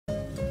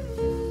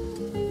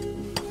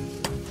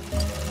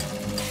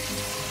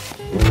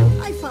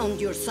I found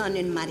your son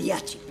in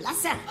Mariachi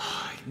Plaza.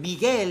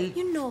 Miguel.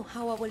 You know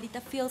how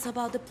Abuelita feels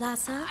about the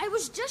plaza. I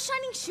was just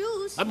shining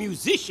shoes. A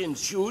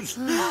musician's shoes.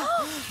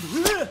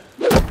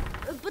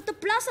 But the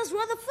plaza's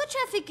where the foot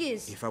traffic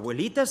is. If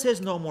Abuelita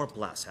says no more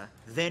plaza,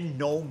 then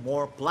no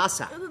more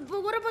plaza.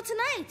 But what about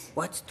tonight?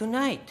 What's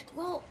tonight?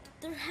 Well,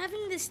 they're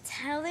having this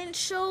talent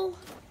show,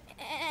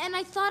 and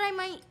I thought I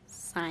might...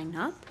 Sign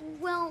up?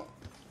 Well,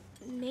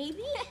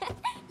 maybe?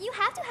 You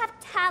have to have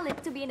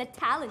talent to be in a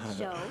talent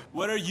show.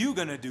 What are you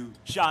gonna do?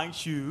 Shine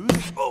shoes?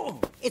 Oh,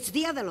 it's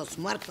Dia de los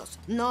Muertos.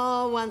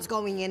 No one's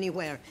going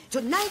anywhere.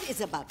 Tonight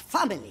is about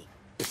family.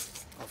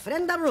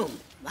 Ofrenda room.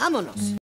 Vámonos.